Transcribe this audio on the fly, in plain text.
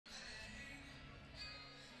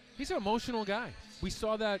He's an emotional guy. We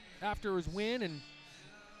saw that after his win, and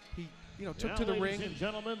he, took to the ring. Ladies and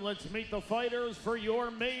gentlemen, let's meet the fighters for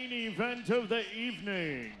your main event of the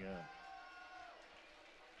evening.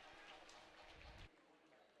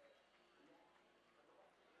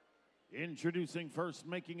 Introducing first,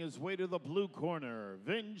 making his way to the blue corner,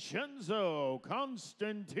 Vinchenzo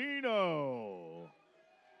Costantino.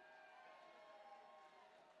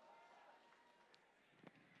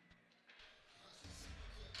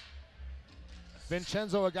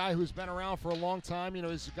 Vinchenzo, a guy who's been around for a long time.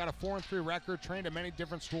 He's got a 4-3 record, trained at many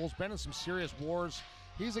different schools, been in some serious wars.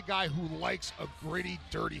 He's a guy who likes a gritty,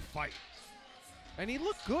 dirty fight. And he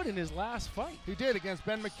looked good in his last fight. He did against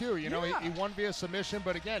Ben McHugh. He won via submission,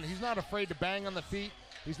 but again, he's not afraid to bang on the feet.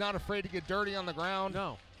 He's not afraid to get dirty on the ground.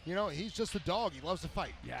 No. He's just a dog. He loves to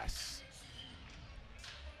fight. Yes.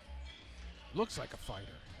 Looks like a fighter.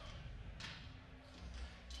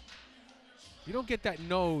 You don't get that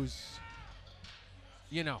nose.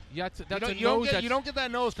 That's a nose. You don't get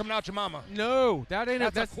that nose coming out your mama. No, that ain't.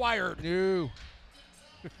 That's acquired. No.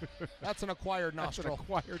 That's an acquired nostril. That's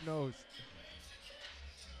an acquired nose.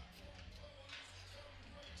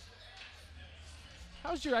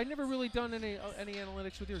 How's your? I never really done any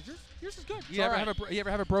analytics with yours. Yours is good. You ever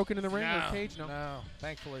have it broken in the ring or cage? No,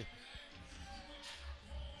 thankfully.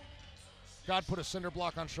 God put a cinder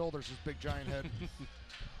block on shoulders. His big giant head.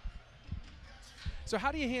 So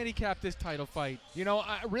how do you handicap this title fight?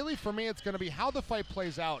 Really for me, it's going to be how the fight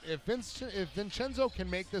plays out. If Vinchenzo can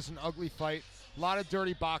make this an ugly fight, a lot of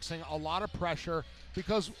dirty boxing, a lot of pressure,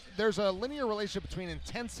 because there's a linear relationship between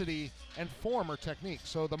intensity and form or technique.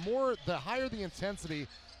 So the higher the intensity,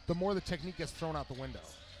 the more the technique gets thrown out the window.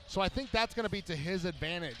 So I think that's going to be to his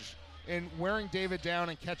advantage in wearing David down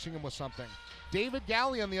and catching him with something. David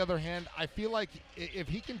Galli, on the other hand, I feel like if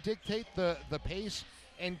he can dictate the pace,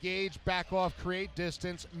 engage, back off, create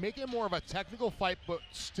distance, make it more of a technical fight, but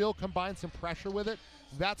still combine some pressure with it,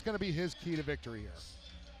 that's going to be his key to victory here.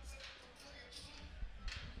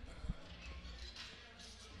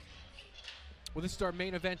 Well, this is our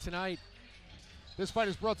main event tonight. This fight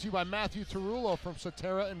is brought to you by Matthew Tarullo from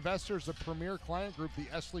Cetera Investors, the premier client group, the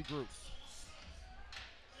Esley Group.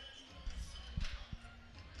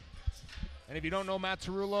 And if you don't know Matt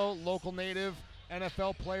Tarullo, local native,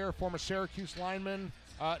 NFL player, former Syracuse lineman,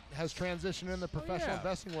 has transitioned in the professional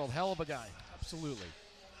investing world. Hell of a guy. Absolutely.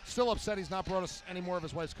 Still upset he's not brought us any more of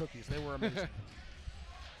his wife's cookies. They were amazing.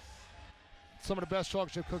 Some of the best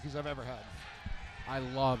chocolate chip cookies I've ever had.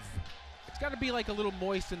 It's got to be like a little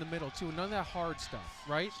moist in the middle too. None of that hard stuff,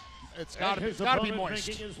 right? It's got to be moist.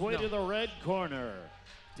 Making his way to the red corner,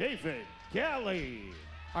 David Galli.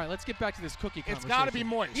 All right, let's get back to this cookie conversation. It's got to be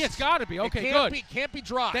moist. Yeah, it's got to be. Okay, good. Can't be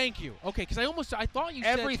dry. Thank you. Okay, because I thought you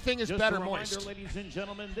everything said is better moist. Just a reminder, ladies and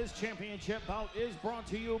gentlemen, this championship bout is brought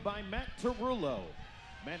to you by Matt Tarullo,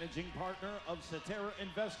 managing partner of Cetera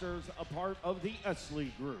Investors, a part of the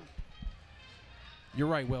Esley Group. You're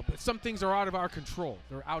right, Will, but some things are out of our control.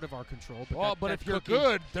 They're out of our control. But if you're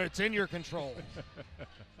good, it's in your control.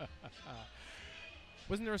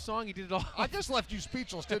 Wasn't there a song? You did it all. I just left you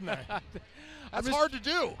speechless, didn't I? That's hard to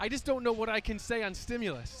do. I just don't know what I can say on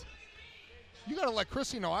stimulus. You got to let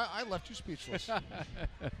Chrissy know. I left you speechless.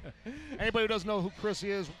 Anybody who doesn't know who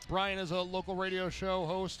Chrissy is, Brian is a local radio show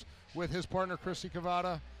host with his partner, Chrissy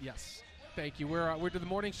Cavada. Yes. Thank you. We're to the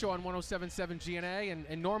morning show on 107.7 GNA,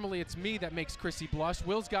 and normally it's me that makes Chrissy blush.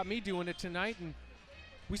 Will's got me doing it tonight, and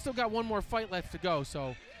we still got one more fight left to go,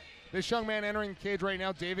 so. This young man entering the cage right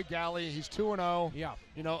now, David Galli, he's 2-0. Yeah.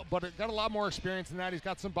 But got a lot more experience than that. He's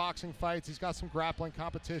got some boxing fights. He's got some grappling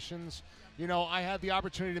competitions. I had the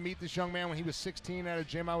opportunity to meet this young man when he was 16 at a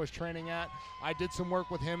gym I was training at. I did some work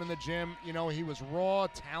with him in the gym. He was raw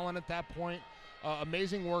talent at that point.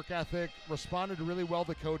 Amazing work ethic, responded really well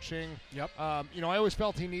to coaching. Yep. I always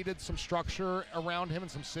felt he needed some structure around him and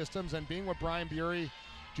some systems, and being with Brian Bury,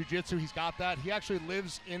 Jiu-Jitsu, he's got that. He actually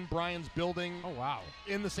lives in Brian's building. Oh, wow.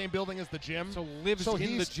 In the same building as the gym. So lives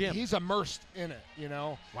in the gym. He's immersed in it,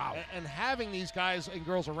 Wow. And having these guys and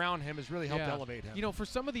girls around him has really helped elevate him. For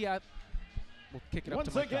some of the we'll kick it up Once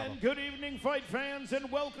to Mike again, Cabo. good evening, fight fans, and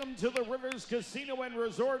welcome to the Rivers Casino and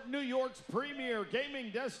Resort, New York's premier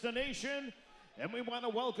gaming destination. And we want to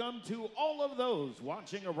welcome to all of those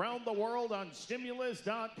watching around the world on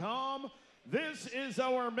Stimulus.com. This is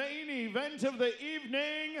our main event of the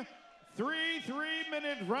evening. 3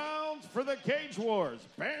 3-minute rounds for the Cage Wars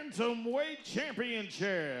Bantamweight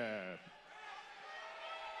Championship.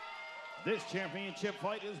 This championship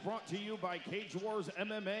fight is brought to you by Cage Wars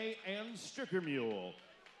MMA and Sticker Mule.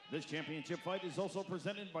 This championship fight is also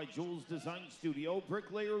presented by Jules Design Studio,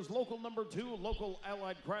 Bricklayers, Local Number 2, Local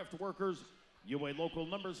Allied Craft Workers, UA Local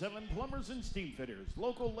number 7, Plumbers and Steam Fitters.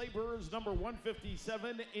 Local Laborers number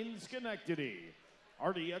 157 in Schenectady.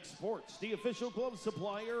 RDX Sports, the official glove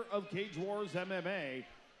supplier of Cage Wars MMA.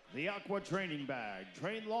 The Aqua Training Bag.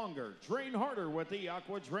 Train longer, train harder with the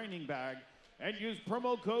Aqua Training Bag. And use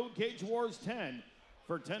promo code CageWars10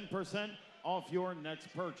 for 10% off your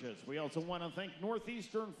next purchase. We also want to thank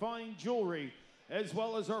Northeastern Fine Jewelry, as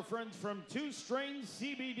well as our friends from Two Strains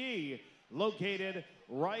CBD, located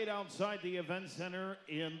right outside the event center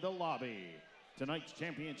in the lobby. Tonight's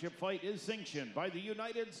championship fight is sanctioned by the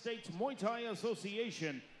United States Muay Thai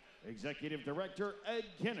Association. Executive Director Ed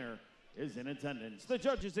Kinner is in attendance. The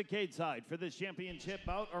judges at cage side for this championship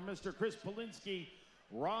bout are Mr. Chris Polinsky,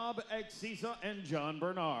 Rob Exisa, and John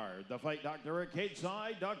Bernard. The fight doctor at cage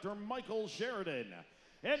side, Dr. Michael Sheridan.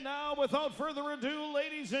 And now, without further ado,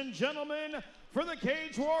 ladies and gentlemen, for the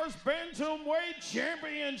Cage Wars Bantamweight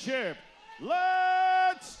Championship,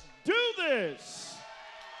 let's do this!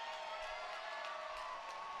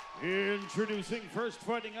 Introducing first,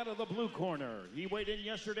 fighting out of the blue corner. He weighed in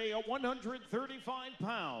yesterday at 135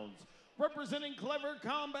 pounds. Representing Clever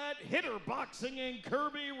Combat, Hitter Boxing, and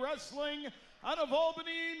Kirby Wrestling, out of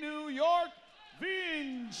Albany, New York,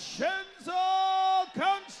 Vinchenzo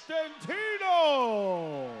Costantino.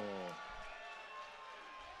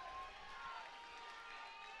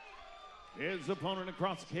 His opponent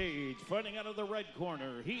across the cage, fighting out of the red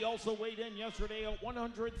corner. He also weighed in yesterday at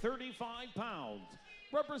 135 pounds.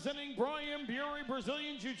 Representing Brian Bury,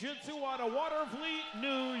 Brazilian Jiu-Jitsu out of Waterfleet,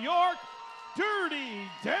 New York, Dirty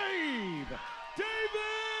Dave,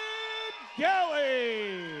 David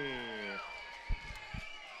Galli.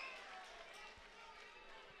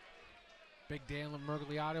 Big Dan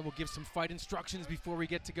Mergliata will give some fight instructions before we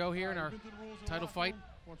get to go here in our title fight.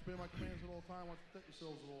 Want to obey my commands at all time, want to protect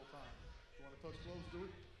yourselves at all time. You want to touch gloves, do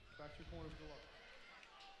it. Back to your corners, go up.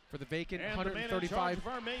 For the vacant and 135. The man in charge of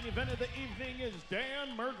our main event of the evening is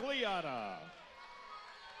Dan Mergliata.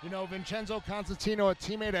 You know, Vinchenzo Costantino, a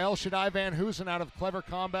teammate of El Shaddai Van Hoosen out of Clever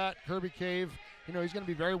Combat, Kirby Cave. You know, he's going to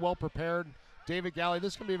be very well prepared. David Galli,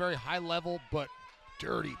 this is going to be a very high level, but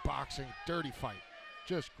dirty boxing, dirty fight.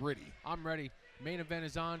 Just gritty. I'm ready. Main event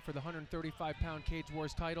is on for the 135-pound Cage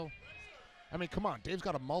Wars title. I mean, come on. Dave's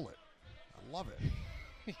got a mullet. I love it.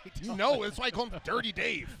 You know, it's why I call him Dirty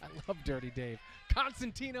Dave. I love Dirty Dave.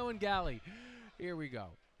 Costantino and Galli. Here we go.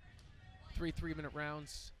 3 3-minute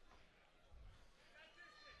rounds.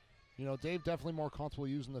 You know, Dave definitely more comfortable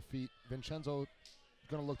using the feet. Vincenzo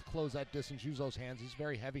going to look to close that distance, use those hands. He's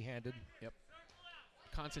very heavy-handed. Yep.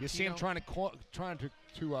 Costantino. You see him trying to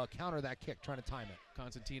counter that kick, trying to time it.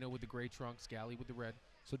 Costantino with the gray trunks, Galli with the red.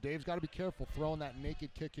 So Dave's got to be careful throwing that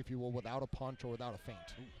naked kick, if you will, without a punch or without a feint.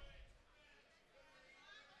 Ooh.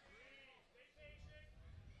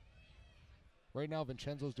 Right now,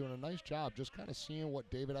 Vincenzo's doing a nice job just kind of seeing what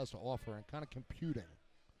David has to offer and kind of computing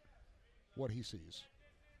what he sees.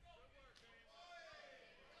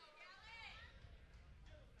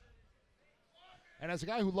 And as a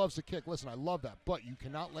guy who loves to kick, listen, I love that, but you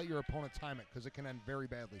cannot let your opponent time it because it can end very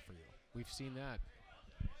badly for you. We've seen that.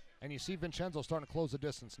 And you see Vincenzo starting to close the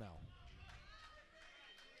distance now.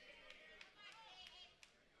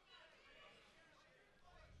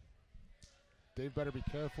 Dave better be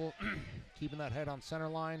careful, keeping that head on center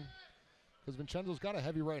line, because Vincenzo's got a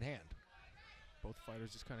heavy right hand. Both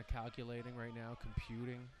fighters just kind of calculating right now,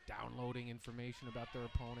 computing, downloading information about their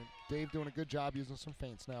opponent. Dave doing a good job using some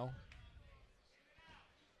feints now.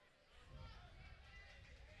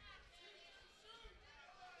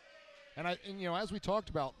 And you know, as we talked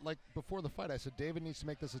about, like before the fight, I said David needs to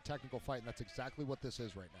make this a technical fight, and that's exactly what this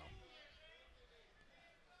is right now.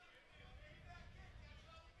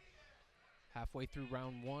 Halfway through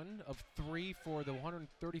round 1 of 3 for the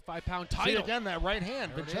 135-pound title. See, again, that right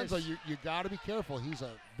hand. There Vincenzo, you got to be careful. He's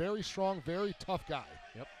a very strong, very tough guy.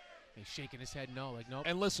 Yep. He's shaking his head no, like nope.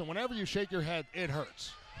 And listen, whenever you shake your head, it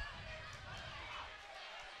hurts.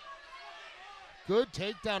 Good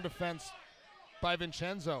takedown defense by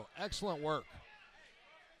Vinchenzo. Excellent work.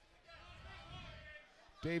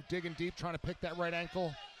 Dave digging deep, trying to pick that right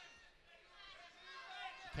ankle.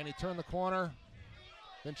 Can he turn the corner?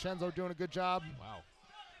 Vincenzo doing a good job. Wow.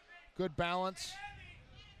 Good balance.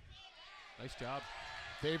 Nice job.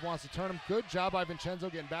 Dave wants to turn him. Good job by Vincenzo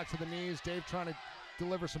getting back to the knees. Dave trying to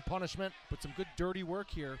deliver some punishment. But some good dirty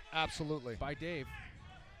work here. Absolutely. By Dave.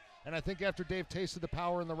 And I think after Dave tasted the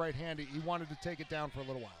power in the right hand, he wanted to take it down for a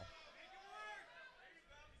little while.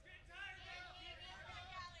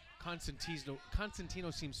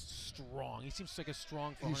 Costantino seems strong. He seems like a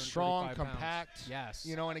strong for 135 He's strong, pounds. compact. Yes.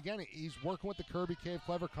 You know, and again, he's working with the Kirby Cave,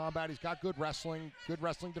 Clever Combat. He's got good wrestling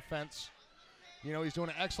defense. You know, he's doing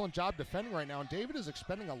an excellent job defending right now, and David is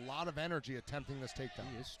expending a lot of energy attempting this takedown.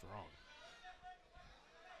 He is strong.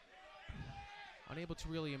 Unable to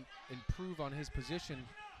really improve on his position.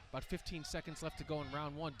 About 15 seconds left to go in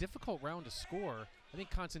round one. Difficult round to score. I think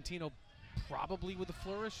Costantino probably with a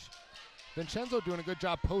flourish. Vinchenzo doing a good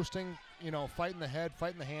job posting, you know, fighting the head,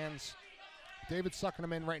 fighting the hands. David's sucking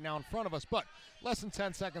him in right now in front of us, but less than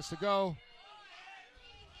 10 seconds to go.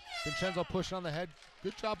 Vinchenzo pushing on the head.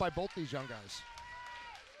 Good job by both these young guys.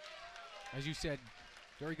 As you said,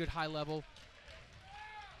 very good high level.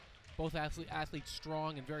 Both athletes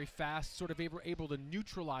strong and very fast, sort of able to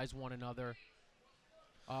neutralize one another.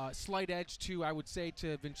 Slight edge to, I would say,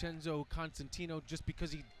 to Vinchenzo Costantino just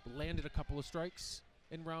because he landed a couple of strikes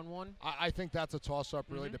in round one. I think that's a toss-up,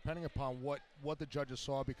 really, depending upon what the judges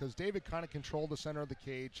saw, because David kind of controlled the center of the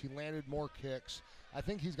cage. He landed more kicks. I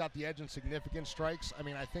think he's got the edge in significant strikes. I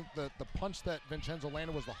mean, I think the punch that Vinchenzo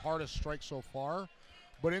landed was the hardest strike so far.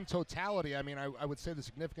 But in totality, I mean, I would say the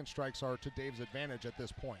significant strikes are to Dave's advantage at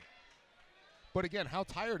this point. But again, how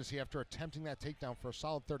tired is he after attempting that takedown for a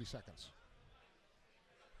solid 30 seconds?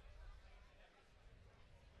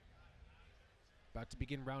 About to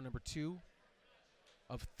begin round number 2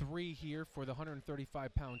 of 3 here for the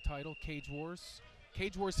 135-pound title, Cage Wars.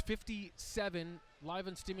 Cage Wars 57, live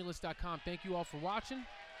on Stimulus.com. Thank you all for watching.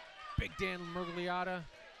 Big Dan Mergliata,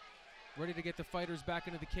 ready to get the fighters back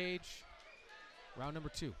into the cage. Round number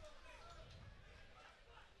 2.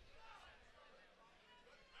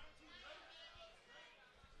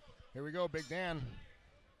 Here we go, Big Dan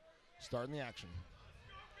starting the action.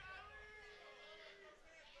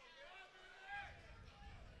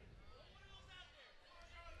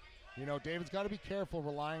 You know, David's got to be careful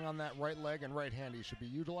relying on that right leg and right hand. He should be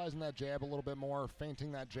utilizing that jab a little bit more,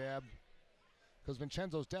 feinting that jab, because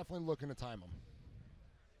Vincenzo's definitely looking to time him.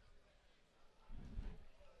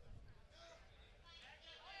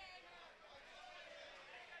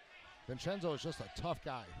 Vinchenzo is just a tough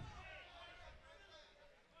guy.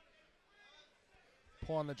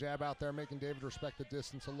 Pulling the jab out there, making David respect the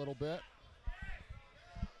distance a little bit.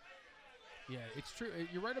 Yeah, it's true.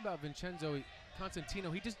 You're right about Vinchenzo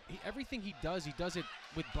Costantino. Everything he does it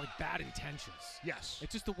with like bad intentions. Yes.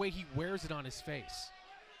 It's just the way he wears it on his face.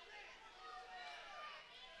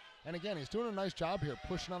 And again, he's doing a nice job here,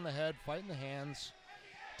 pushing on the head, fighting the hands.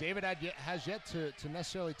 David has yet to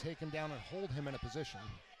necessarily take him down and hold him in a position.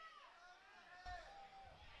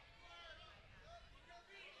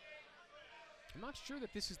 I'm not sure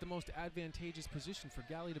that this is the most advantageous position for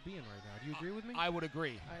Galli to be in right now. Do you agree with me? I would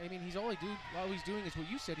agree. I mean, all he's doing is what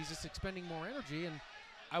you said. He's just expending more energy, and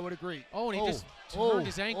I would agree. Oh, and he just turned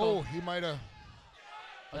his ankle. Oh, he might have.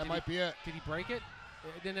 That might be it. Did he break it?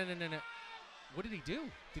 No. What did he do?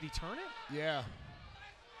 Did he turn it? Yeah.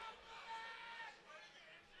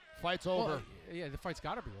 Fight's over. Well, yeah, the fight's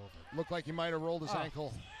got to be over. Looked like he might have rolled his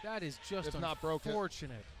ankle. That is just if not broken.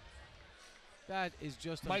 Unfortunate. That is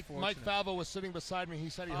just unfortunate. Mike Falvo was sitting beside me. He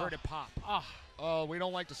said he heard it pop. Oh, we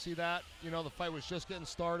don't like to see that. You know, the fight was just getting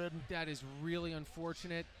started. That is really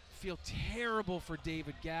unfortunate. Feel terrible for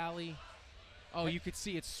David Galli. Oh, you could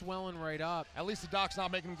see it swelling right up. At least the doc's not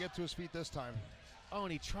making him get to his feet this time. Oh,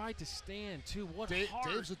 and he tried to stand, too. What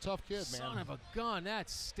Dave's a tough kid, man. Son of a gun. That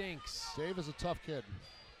stinks. Dave is a tough kid.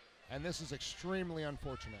 And this is extremely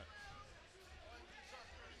unfortunate.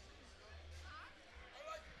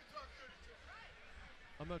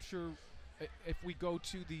 I'm not sure if we go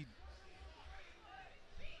to the...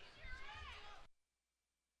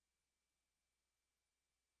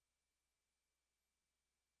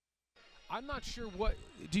 I'm not sure what...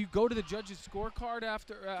 Do you go to the judge's scorecard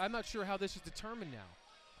after? I'm not sure how this is determined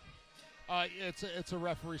now. It's a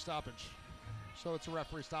referee stoppage. So it's a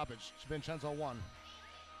referee stoppage. Vinchenzo won.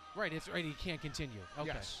 Right, it's right. He can't continue.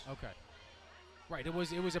 Okay. Yes. Okay. Right. It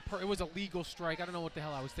was a legal strike. I don't know what the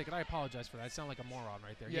hell I was thinking. I apologize for that. I sound like a moron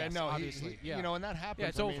right there. Yeah. Yes, No. Obviously. Yeah. You know, and that happens. Yeah.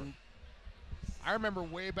 It's over. I remember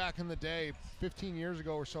way back in the day, 15 years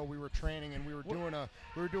ago or so, we were training and we were doing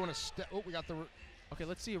a step. Oh, we got the. Okay.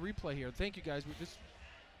 Let's see a replay here. Thank you guys.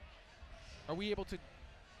 Are we able to?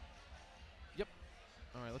 Yep.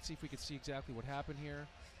 All right. Let's see if we can see exactly what happened here.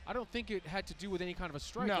 I don't think it had to do with any kind of a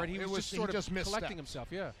strike, no, right? He was just sort of collecting misstepped. himself,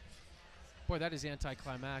 yeah. Boy, that is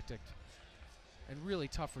anticlimactic. And really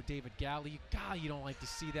tough for David Galli. God, you don't like to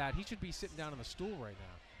see that. He should be sitting down on the stool right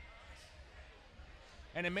now.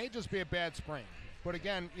 And it may just be a bad sprain. But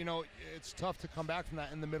again, you know, it's tough to come back from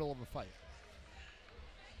that in the middle of a fight.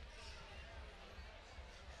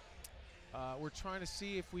 We're trying to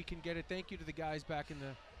see if we can get it. Thank you to the guys back in the...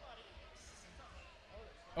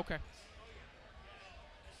 Okay.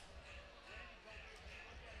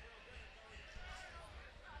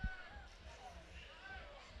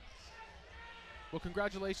 Well,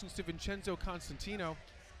 congratulations to Vinchenzo Costantino.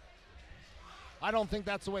 I don't think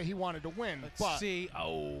that's the way he wanted to win. Let's see.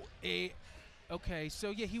 Oh, okay. So,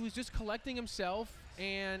 yeah, he was just collecting himself,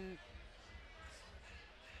 and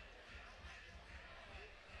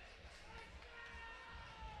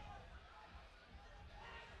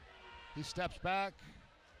he steps back.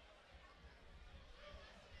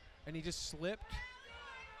 And he just slipped.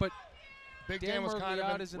 But Big Dan was kind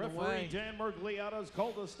of in the Referee way. Dan Murgliata has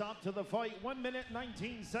called a stop to the fight. 1 minute,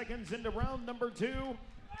 19 seconds into round number 2.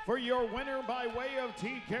 For your winner by way of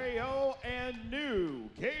TKO and new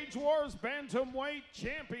Cage Wars Bantamweight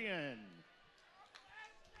Champion,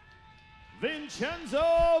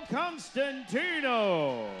 Vinchenzo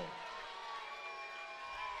Costantino.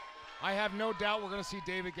 I have no doubt we're going to see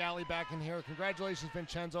David Galli back in here. Congratulations,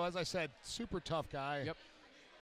 Vinchenzo. As I said, super tough guy. Yep.